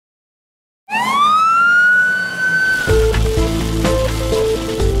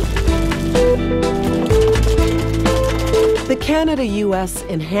Canada-US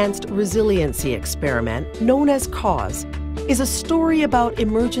Enhanced Resiliency Experiment, known as CAUSE, is a story about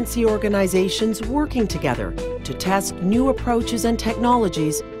emergency organizations working together to test new approaches and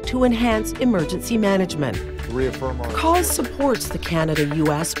technologies to enhance emergency management. CAUSE supports the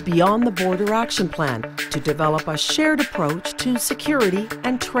Canada-US Beyond the Border Action Plan to develop a shared approach to security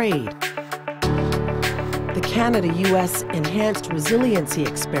and trade. The Canada-US Enhanced Resiliency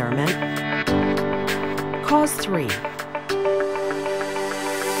Experiment, CAUSE 3.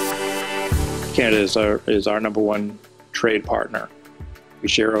 Canada is our #1 trade partner. We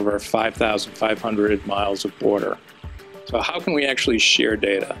share over 5,500 miles of border. So how can we actually share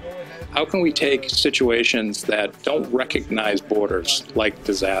data? How can we take situations that don't recognize borders, like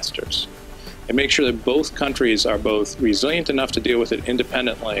disasters, and make sure that both countries are both resilient enough to deal with it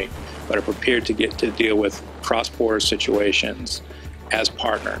independently, but are prepared to deal with cross-border situations as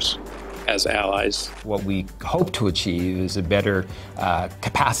partners, as allies? What we hope to achieve is a better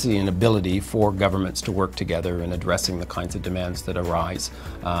capacity and ability for governments to work together in addressing the kinds of demands that arise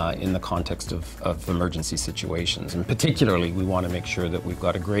in the context of emergency situations. And particularly, we want to make sure that we've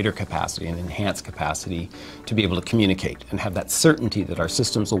got a greater capacity, an enhanced capacity, to be able to communicate and have that certainty that our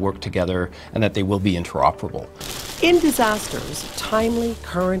systems will work together and that they will be interoperable. In disasters, timely,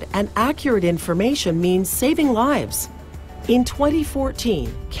 current, and accurate information means saving lives. In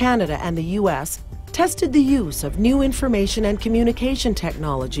 2014, Canada and the US tested the use of new information and communication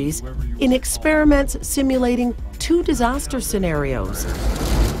technologies in experiments simulating 2 disaster scenarios,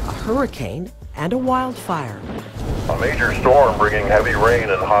 a hurricane and a wildfire. A major storm bringing heavy rain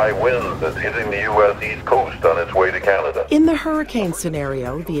and high winds is hitting the U.S. East Coast on its way to Canada. In the hurricane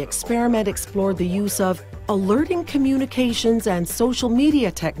scenario, the experiment explored the use of alerting communications and social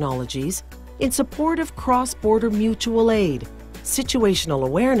media technologies in support of cross-border mutual aid, situational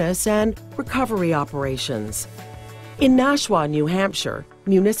awareness, and recovery operations. In Nashua, New Hampshire,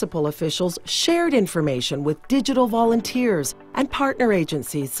 municipal officials shared information with digital volunteers and partner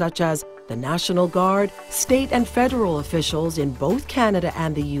agencies such as the National Guard, state and federal officials in both Canada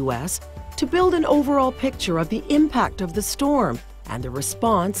and the US to build an overall picture of the impact of the storm and the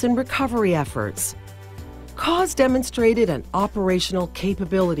response and recovery efforts. CAUSE demonstrated an operational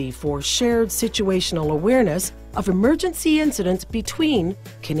capability for shared situational awareness of emergency incidents between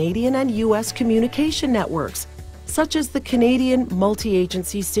Canadian and U.S. communication networks, such as the Canadian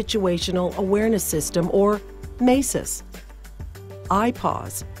Multi-Agency Situational Awareness System, or MACIS.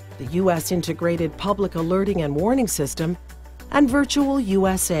 IPAWS, the U.S. Integrated Public Alerting and Warning System, and Virtual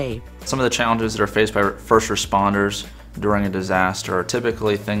USA. Some of the challenges that are faced by first responders during a disaster are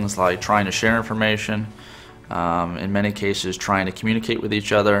typically things like trying to share information, in many cases trying to communicate with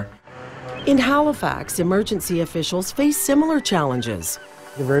each other. In Halifax, emergency officials face similar challenges.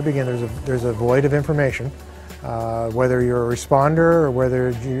 At the very beginning, there's a void of information. Whether you're a responder or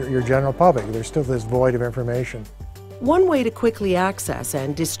whether you're general public, there's still this void of information. One way to quickly access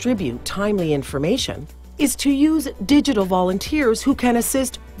and distribute timely information is to use digital volunteers who can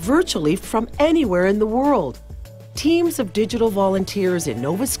assist virtually from anywhere in the world. Teams of digital volunteers in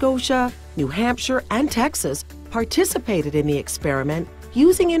Nova Scotia, New Hampshire, and Texas participated in the experiment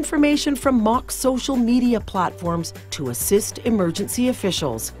using information from mock social media platforms to assist emergency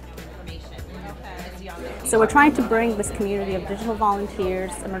officials. So we're trying to bring this community of digital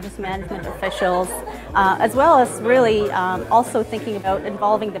volunteers, emergency management officials, as well as really also thinking about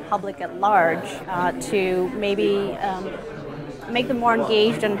involving the public at large to maybe make them more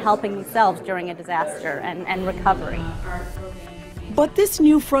engaged in helping themselves during a disaster and recovery. But this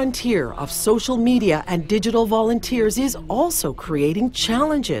new frontier of social media and digital volunteers is also creating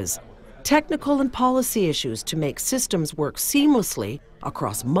challenges, technical and policy issues to make systems work seamlessly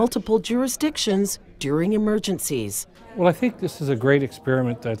across multiple jurisdictions during emergencies. Well, I think this is a great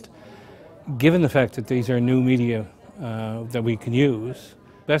experiment that, given the fact that these are new media that we can use,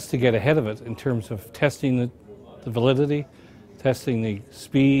 best to get ahead of it in terms of testing the validity, testing the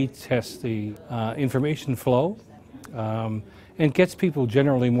speed, test the information flow, and gets people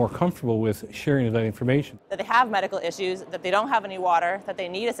generally more comfortable with sharing of that information. That they have medical issues, that they don't have any water, that they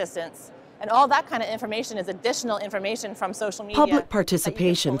need assistance, and all that kind of information is additional information from social media. Public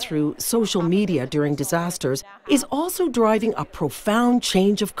participation through social media during disasters is also driving a profound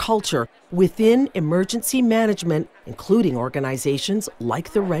change of culture within emergency management, including organizations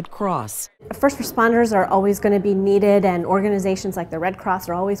like the Red Cross. First responders are always going to be needed, and organizations like the Red Cross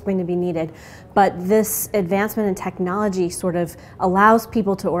are always going to be needed, but this advancement in technology sort of allows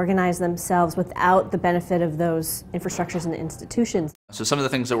people to organize themselves without the benefit of those infrastructures and institutions. So some of the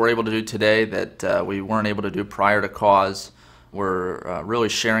things that we're able to do today that we weren't able to do prior to CAUSE We're really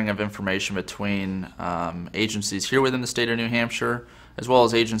sharing of information between agencies here within the state of New Hampshire, as well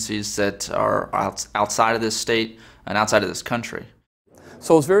as agencies that are outside of this state and outside of this country.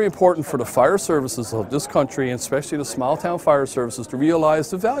 So it's very important for the fire services of this country, and especially the small town fire services, to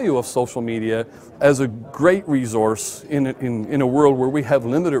realize the value of social media as a great resource in a world where we have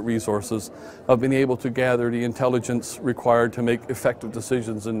limited resources, of being able to gather the intelligence required to make effective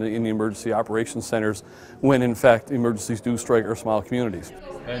decisions in the emergency operations centers when in fact emergencies do strike our small communities.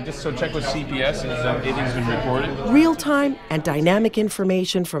 And just so check with CPS if anything's been reported. Real-time and dynamic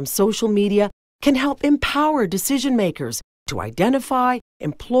information from social media can help empower decision makers to identify,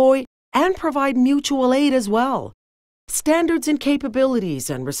 employ, and provide mutual aid as well. Standards and capabilities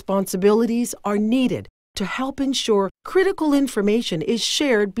and responsibilities are needed to help ensure critical information is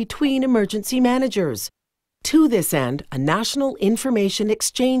shared between emergency managers. To this end, a national information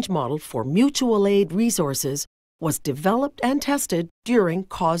exchange model for mutual aid resources was developed and tested during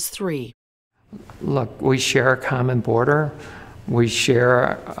Cause 3. Look, we share a common border. We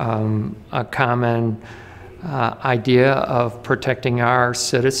share a common idea of protecting our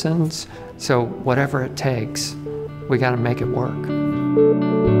citizens. So whatever it takes, we got to make it work.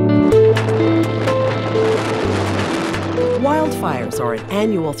 Wildfires are an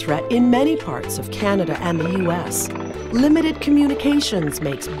annual threat in many parts of Canada and the U.S. Limited communications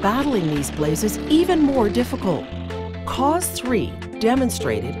makes battling these blazes even more difficult. Cause 3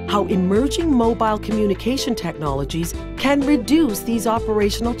 demonstrated how emerging mobile communication technologies can reduce these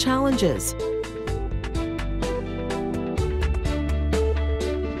operational challenges.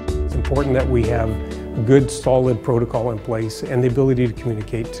 It's important that we have good, solid protocol in place and the ability to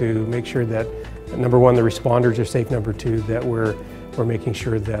communicate to make sure that, number one, the responders are safe, number two, that we're making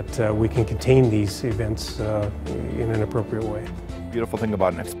sure that we can contain these events in an appropriate way. The beautiful thing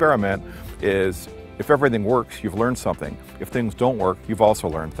about an experiment is if everything works, you've learned something. If things don't work, you've also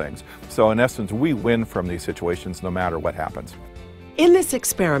learned things. So in essence, we win from these situations no matter what happens. In this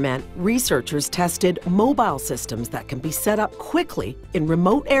experiment, researchers tested mobile systems that can be set up quickly in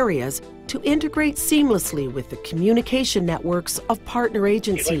remote areas to integrate seamlessly with the communication networks of partner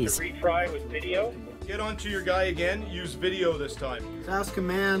agencies. You'd like to retry with video? Get onto your guy again, use video this time. Task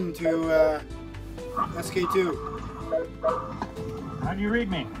command to SK2. How do you read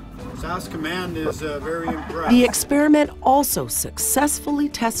me? SAS command is very impressed. The experiment also successfully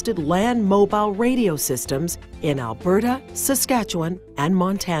tested land mobile radio systems in Alberta, Saskatchewan, and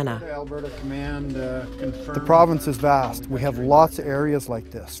Montana. Alberta command confirmed. The province is vast. We have lots of areas like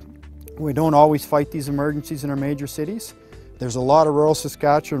this. We don't always fight these emergencies in our major cities. There's a lot of rural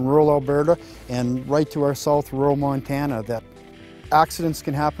Saskatchewan, rural Alberta, and right to our south, rural Montana, that accidents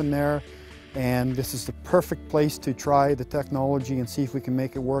can happen there. And this is the perfect place to try the technology and see if we can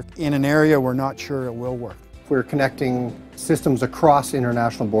make it work in an area we're not sure it will work. We're connecting systems across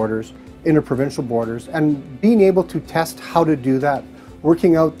international borders, interprovincial borders, and being able to test how to do that,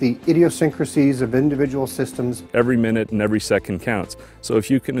 working out the idiosyncrasies of individual systems. Every minute and every second counts. So if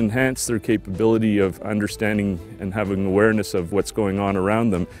you can enhance their capability of understanding and having awareness of what's going on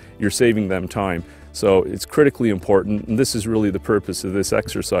around them, you're saving them time. So it's critically important, and this is really the purpose of this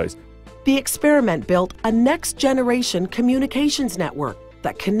exercise. The experiment built a next-generation communications network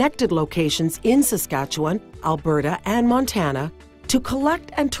that connected locations in Saskatchewan, Alberta, and Montana to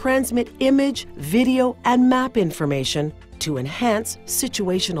collect and transmit image, video, and map information to enhance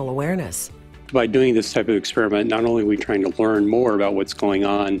situational awareness. By doing this type of experiment, not only are we trying to learn more about what's going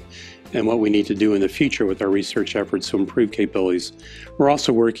on and what we need to do in the future with our research efforts to improve capabilities, we're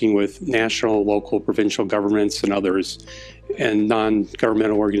also working with national, local, provincial governments and others and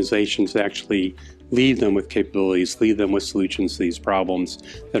non-governmental organizations to actually lead them with capabilities, lead them with solutions to these problems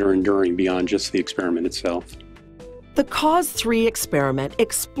that are enduring beyond just the experiment itself. The Cause 3 experiment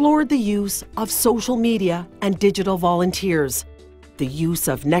explored the use of social media and digital volunteers, the use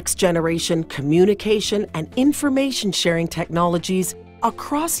of next-generation communication and information sharing technologies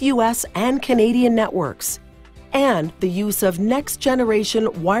across U.S. and Canadian networks, and the use of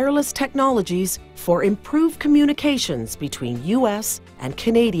next-generation wireless technologies for improved communications between U.S. and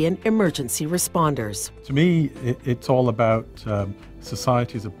Canadian emergency responders. To me, it's all about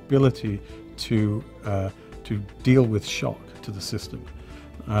society's ability to deal with shock to the system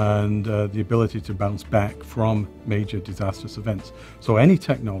and the ability to bounce back from major disastrous events. So any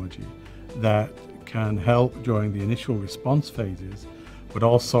technology that can help during the initial response phases, but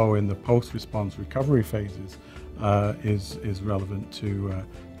also in the post-response recovery phases, is relevant to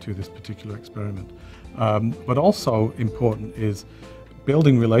this particular experiment. But also important is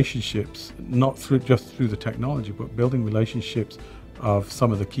building relationships, not just through the technology, but building relationships of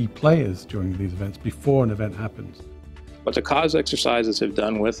some of the key players during these events before an event happens. What the cause exercises have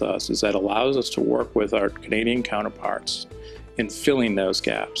done with us is that allows us to work with our Canadian counterparts in filling those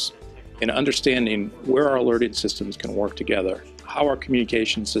gaps, in understanding where our alerting systems can work together, how our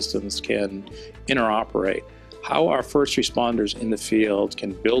communication systems can interoperate, how our first responders in the field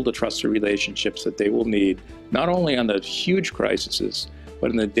can build the trusted relationships that they will need, not only on the huge crises,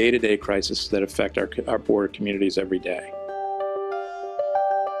 but in the day-to-day crises that affect our border communities every day.